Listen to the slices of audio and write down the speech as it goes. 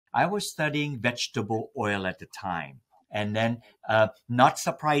I was studying vegetable oil at the time. And then, not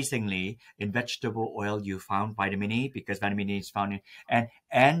surprisingly, in vegetable oil, you found vitamin E because vitamin E is found in,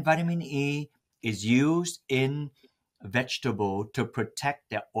 and vitamin E is used in vegetable to protect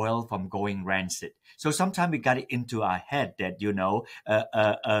the oil from going rancid. So sometimes we got it into our head that,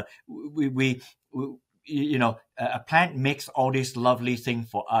 we a plant makes all these lovely things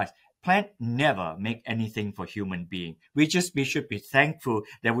for us. Plant never make anything for human being. We should be thankful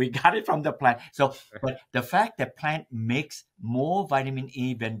that we got it from the plant. So, but the fact that plant makes more vitamin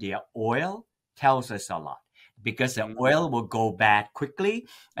E than their oil tells us a lot, because the oil will go bad quickly,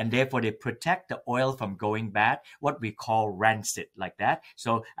 and therefore they protect the oil from going bad, what we call rancid, like that.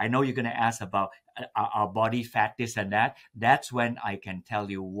 So I know you're going to ask about our body fat, this and that. That's when I can tell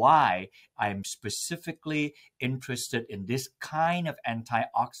you why I'm specifically interested in this kind of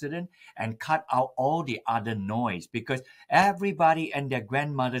antioxidant and cut out all the other noise, because everybody and their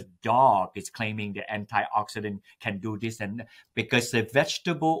grandmother's dog is claiming the antioxidant can do this, and because the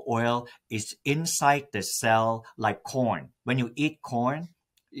vegetable oil is inside the cell like corn. When you eat corn,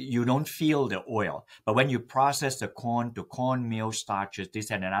 you don't feel the oil, but when you process the corn to cornmeal, starches,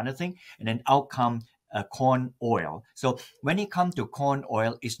 this and another thing, and then out come corn oil. So when it comes to corn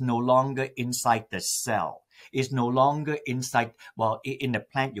oil, it's no longer inside the cell. It's no longer inside, well, in the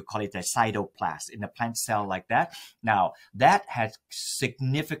plant, you call it a cytoplasm, in the plant cell, like that. Now, that has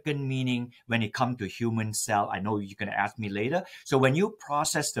significant meaning when it comes to human cell. I know you're going to ask me later. So when you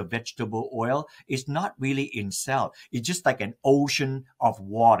process the vegetable oil, it's not really in cell. It's just like an ocean of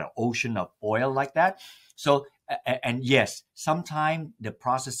water, ocean of oil, like that. So, and yes, sometimes the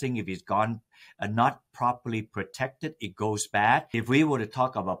processing, if it's gone not properly protected, it goes bad. If we were to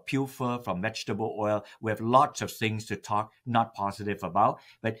talk about pulver from vegetable oil, we have lots of things to talk not positive about.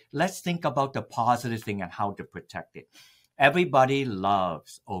 But let's think about the positive thing and how to protect it. Everybody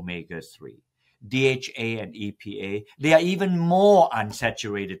loves omega-3. DHA and EPA, they are even more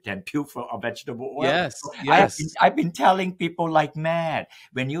unsaturated than pulver or vegetable oil. Yes, So yes. I've been telling people like mad,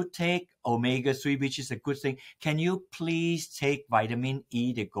 when you take omega-3, which is a good thing, can you please take vitamin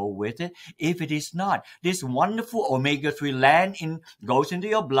E to go with it? If it is not, this wonderful omega-3 goes into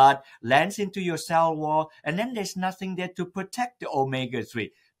your blood, lands into your cell wall, and then there's nothing there to protect the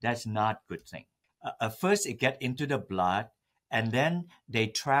omega-3. That's not a good thing. First, it gets into the blood, and then they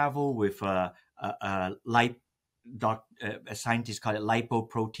travel with a scientists call it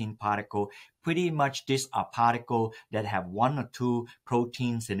lipoprotein particle. Pretty much these are particles that have one or two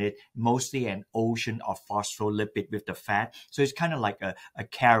proteins in it, mostly an ocean of phospholipid with the fat. So it's kind of like a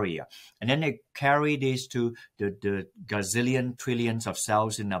carrier. And then they carry this to the gazillion, trillions of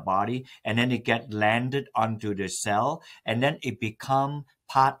cells in the body, and then it gets landed onto the cell, and then it becomes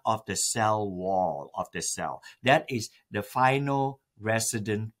part of the cell wall of the cell. That is the final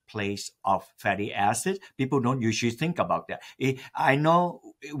resident place of fatty acid. People don't usually think about that. I know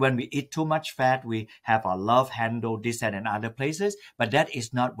when we eat too much fat, we have a love handle, this and other places, but that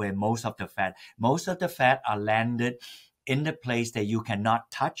is not where most of the fat are landed in the place that you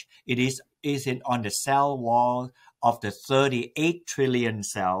cannot touch. It is on the cell wall of the 38 trillion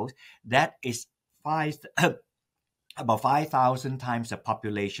cells. That is about 5,000 times the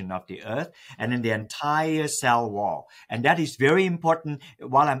population of the earth, and then the entire cell wall. And that is very important.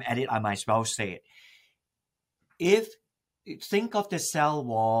 While I'm at it, I might as well say it. Think of the cell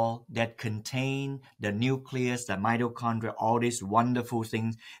wall that contain the nucleus, the mitochondria, all these wonderful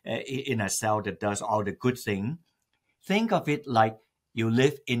things in a cell that does all the good things. Think of it like you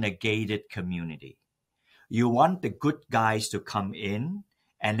live in a gated community. You want the good guys to come in,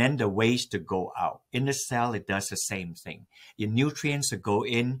 and then the waste to go out. In the cell, it does the same thing. Your nutrients to go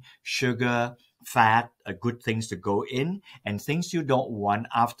in, sugar, fat, good things to go in, and things you don't want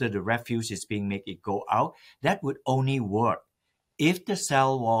after the refuse is being made, it go out. That would only work if the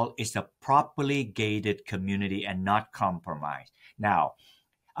cell wall is a properly gated community and not compromised. Now,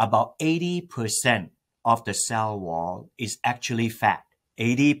 about 80% of the cell wall is actually fat.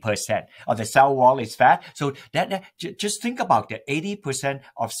 80% of the cell wall is fat. So just think about that. 80%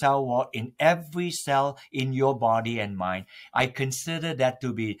 of cell wall in every cell in your body and mind. I consider that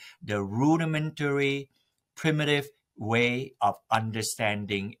to be the rudimentary, primitive way of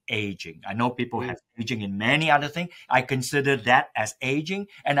understanding aging. I know people have aging in many other things. I consider that as aging,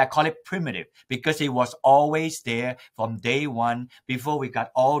 and I call it primitive because it was always there from day one before we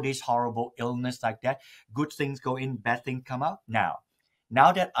got all these horrible illness like that. Good things go in, bad things come out.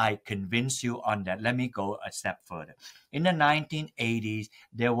 Now that I convince you on that, let me go a step further. In the 1980s,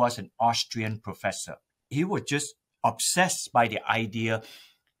 there was an Austrian professor. He was just obsessed by the idea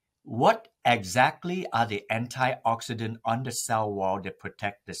What exactly are the antioxidants on the cell wall that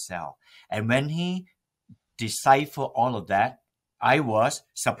protect the cell? And when he deciphered all of that, I was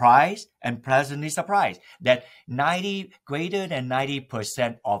surprised and pleasantly surprised that greater than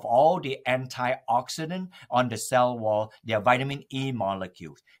 90% of all the antioxidant on the cell wall, they are vitamin E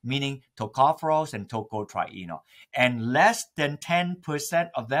molecules, meaning tocopherols and tocotrienol. And less than 10%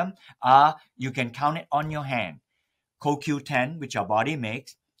 of them are, you can count it on your hand, CoQ10, which our body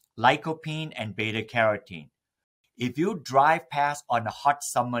makes, lycopene, and beta carotene. If you drive past on a hot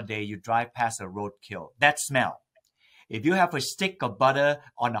summer day, you drive past a roadkill, that smell. If you have a stick of butter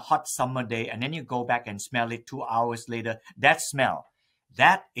on a hot summer day and then you go back and smell it 2 hours later, that smell,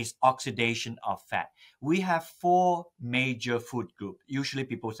 that is oxidation of fat. We have four major food groups. Usually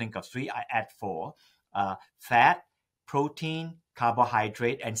people think of three, I add four. Fat, protein,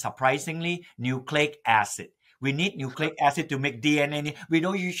 carbohydrate, and surprisingly, nucleic acid. We need nucleic acid to make DNA. We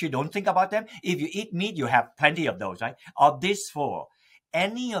usually don't think about them. If you eat meat, you have plenty of those, right? Of these four,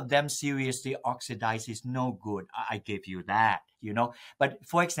 any of them seriously oxidized is no good. I give you that, But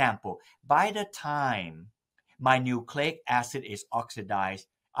for example, by the time my nucleic acid is oxidized,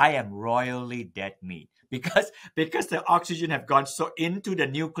 I am royally dead meat because the oxygen have gone so into the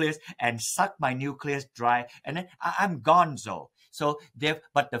nucleus and sucked my nucleus dry, and then I'm gonzo. So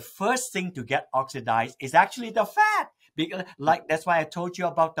but the first thing to get oxidized is actually the fat. Because, that's why I told you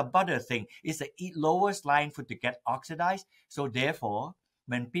about the butter thing. It's the lowest lying food to get oxidized. So therefore,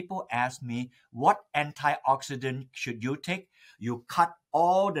 when people ask me what antioxidant should you take, you cut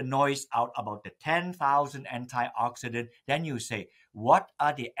all the noise out about the 10,000 antioxidant. Then you say, what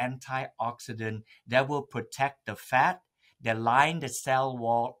are the antioxidant that will protect the fat that line the cell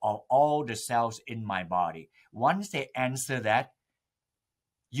wall of all the cells in my body? Once they answer that,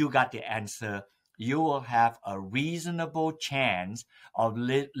 you got the answer. You will have a reasonable chance of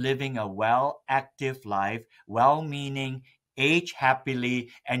living a well-active life, well-meaning, age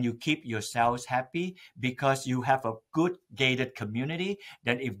happily, and you keep yourselves happy because you have a good gated community.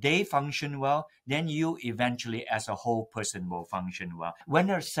 Then if they function well, then you eventually as a whole person will function well.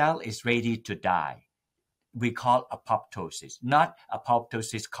 When a cell is ready to die, we call apoptosis, not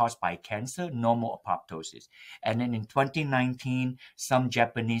apoptosis caused by cancer, normal apoptosis. And then in 2019, some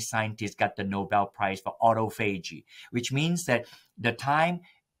Japanese scientists got the Nobel Prize for autophagy, which means that the time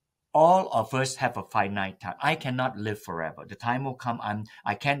all of us have a finite time. I cannot live forever. The time will come,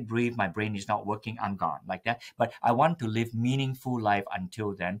 I can't breathe, my brain is not working, I'm gone, like that. But I want to live meaningful life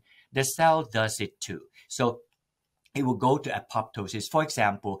until then. The cell does it too. So it will go to apoptosis. For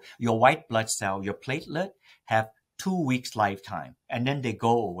example, your white blood cell, your platelet, have 2 weeks lifetime, and then they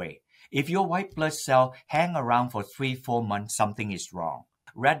go away. If your white blood cell hang around for 3-4 months, something is wrong.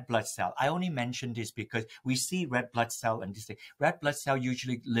 Red blood cell, I only mention this because we see red blood cell and this thing. Red blood cell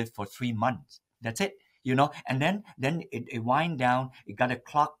usually live for 3 months. That's it. And then it wind down, it got a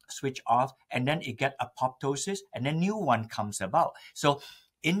clock switch off, and then it get apoptosis, and then new one comes about. So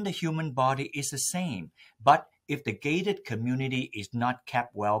in the human body, it's the same. But if the gated community is not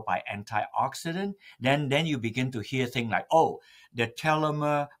kept well by antioxidant, then you begin to hear things like, oh, the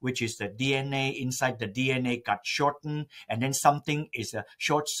telomere, which is the DNA inside the DNA, got shortened, and then something is a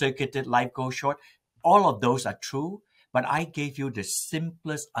short-circuited, life goes short. All of those are true, but I gave you the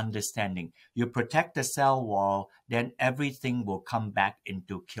simplest understanding. You protect the cell wall, then everything will come back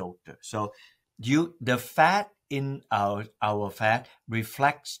into kilter. So the fat in our fat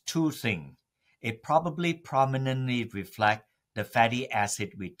reflects two things. It probably prominently reflects the fatty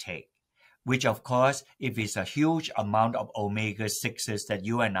acid we take, which of course, if it's a huge amount of omega-6s that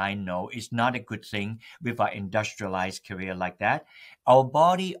you and I know is not a good thing with our industrialized career like that. Our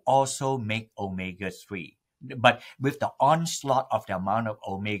body also make omega-3. But with the onslaught of the amount of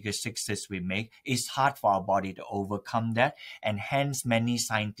omega-6s we make, it's hard for our body to overcome that. And hence, many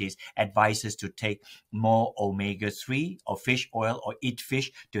scientists advise us to take more omega-3 or fish oil or eat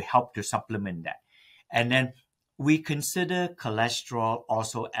fish to help to supplement that. And then we consider cholesterol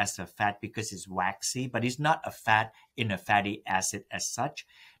also as a fat because it's waxy, but it's not a fat in a fatty acid as such.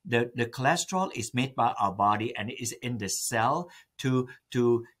 The cholesterol is made by our body and it is in the cell to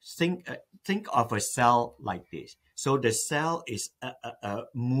think of a cell like this. So the cell is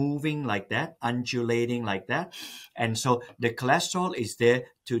moving like that, undulating like that. And so the cholesterol is there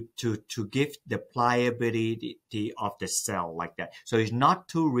to give the pliability of the cell like that. So it's not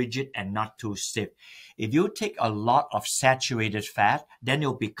too rigid and not too stiff. If you take a lot of saturated fat, then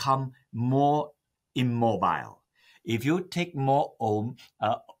you'll become more immobile. If you take more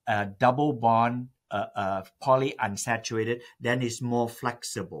double bond polyunsaturated, then it's more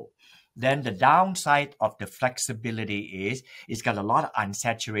flexible. Then the downside of the flexibility is it's got a lot of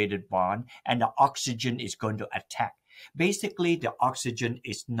unsaturated bond, and the oxygen is going to attack. Basically, the oxygen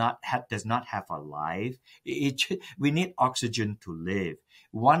does not have a life. We need oxygen to live.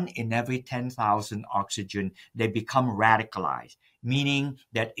 1 in every 10,000 oxygen, they become radicalized, meaning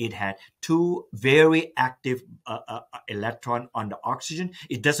that it had 2 very active electron on the oxygen.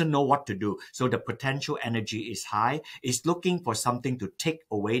 It doesn't know what to do. So the potential energy is high. It's looking for something to take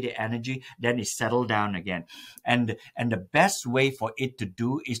away the energy. Then it settles down again. And the best way for it to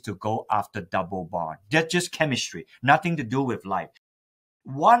do is to go after double bond. That's just chemistry. Nothing to do with life.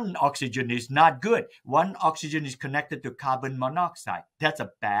 1 oxygen is not good. 1 oxygen is connected to carbon monoxide. That's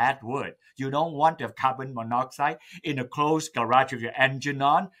a bad word. You don't want to have carbon monoxide in a closed garage with your engine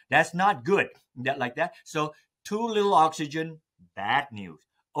on. That's not good. Like that. So too little oxygen, bad news.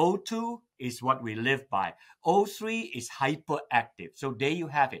 O2 is what we live by. O3 is hyperactive. So there you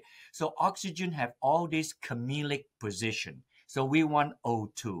have it. So oxygen have all this chameleonic position. So we want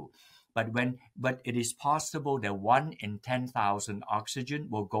O2. But it is possible that 1 in 10,000 oxygen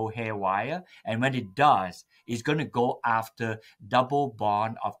will go haywire, and when it does, it's going to go after double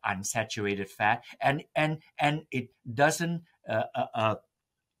bond of unsaturated fat, and it doesn't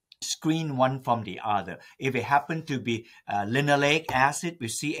screen one from the other. If it happens to be linoleic acid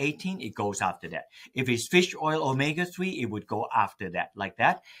with C18, it goes after that. If it's fish oil omega-3, it would go after that, like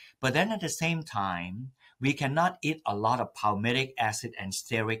that. But then at the same time, we cannot eat a lot of palmitic acid and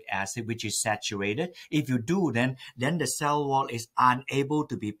stearic acid, which is saturated. If you do, then the cell wall is unable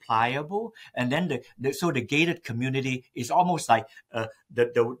to be pliable, and then so the gated community is almost like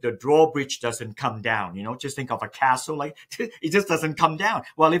the drawbridge doesn't come down. Just think of a castle, like it just doesn't come down.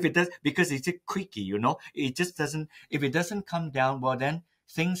 Well, if it does, because it's creaky, it just doesn't. If it doesn't come down, well then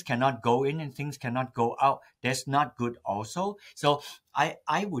things cannot go in and things cannot go out. That's not good also. So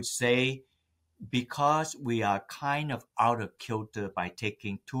I would say, because we are kind of out of kilter by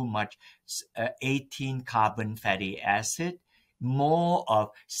taking too much 18 carbon fatty acid, more of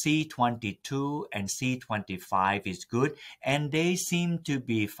C22 and C25 is good, and they seem to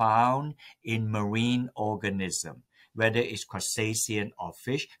be found in marine organism, whether it's crustacean or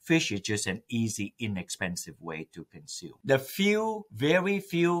fish. Fish is just an easy, inexpensive way to consume. The very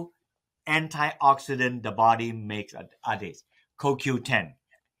few antioxidant the body makes are these. CoQ10.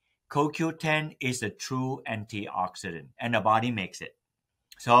 CoQ10 is a true antioxidant, and the body makes it.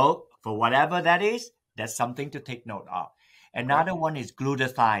 So for whatever that is, that's something to take note of. Another one is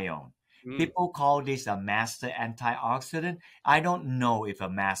glutathione. People call this a master antioxidant. I don't know if a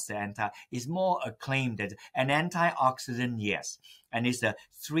master it's more a claim that an antioxidant, yes. And it's a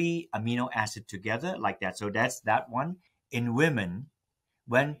 3 amino acid together like that. So that's that one. In women,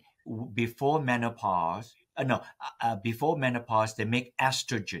 before menopause, they make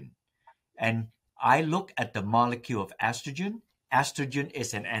estrogen. And I look at the molecule of estrogen. Estrogen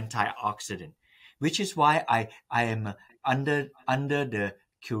is an antioxidant, which is why I am under the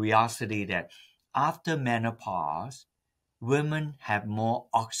curiosity that after menopause, women have more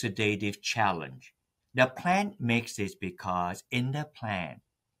oxidative challenge. The plant makes this because in the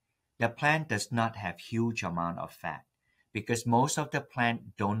plant does not have huge amount of fat, because most of the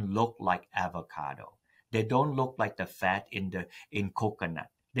plant don't look like avocado. They don't look like the fat in coconut.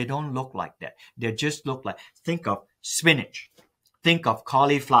 They don't look like that. They just look like, think of spinach, think of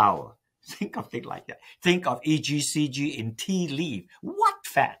cauliflower, think of things like that. Think of EGCG in tea leaf. What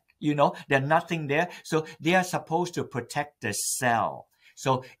fat? There's nothing there. So they are supposed to protect the cell.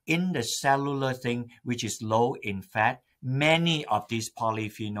 So in the cellular thing, which is low in fat, many of these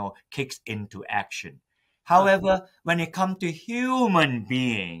polyphenol kicks into action. However, when it comes to human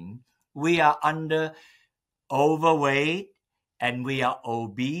being, we are overweight, and we are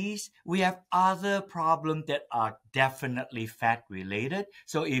obese. We have other problems that are definitely fat related.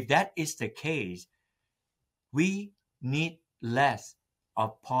 So if that is the case, we need less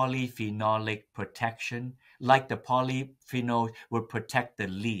of polyphenolic protection, like the polyphenols will protect the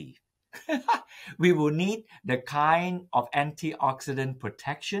leaf. We will need the kind of antioxidant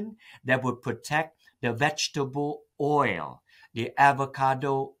protection that would protect the vegetable oil, the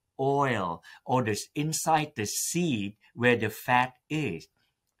avocado oil, or inside the seed where the fat is.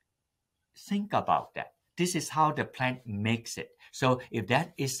 Think about that. This is how the plant makes it. So if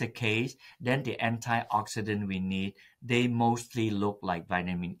that is the case, then the antioxidant we need, they mostly look like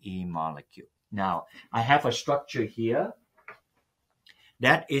vitamin E molecule. Now, I have a structure here.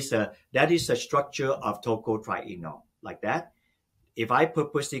 That is a structure of tocotrienol, like that. If I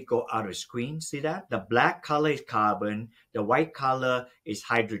purposely go out of screen, see that? The black color is carbon, the white color is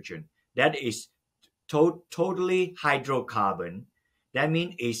hydrogen. That is totally hydrocarbon. That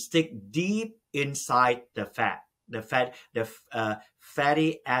means it sticks deep inside the fat, the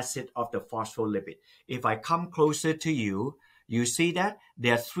fatty acid of the phospholipid. If I come closer to you, you see that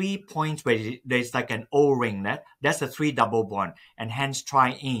there are 3 points where there's like an O-ring. That's a 3 double bond, and hence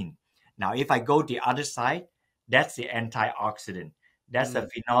triene. Now, if I go the other side, that's the antioxidant. That's the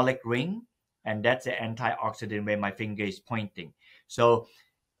phenolic ring, and that's the antioxidant where my finger is pointing. So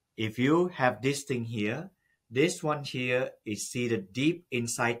if you have this thing here, this one here is seated deep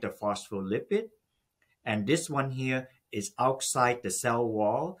inside the phospholipid, and this one here is outside the cell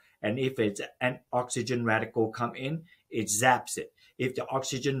wall. And if it's an oxygen radical come in, it zaps it. If the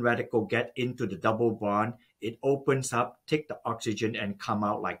oxygen radical get into the double bond, it opens up, take the oxygen, and come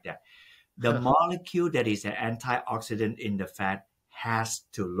out like that. The molecule that is an antioxidant in the fat has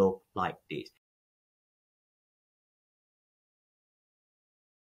to look like this.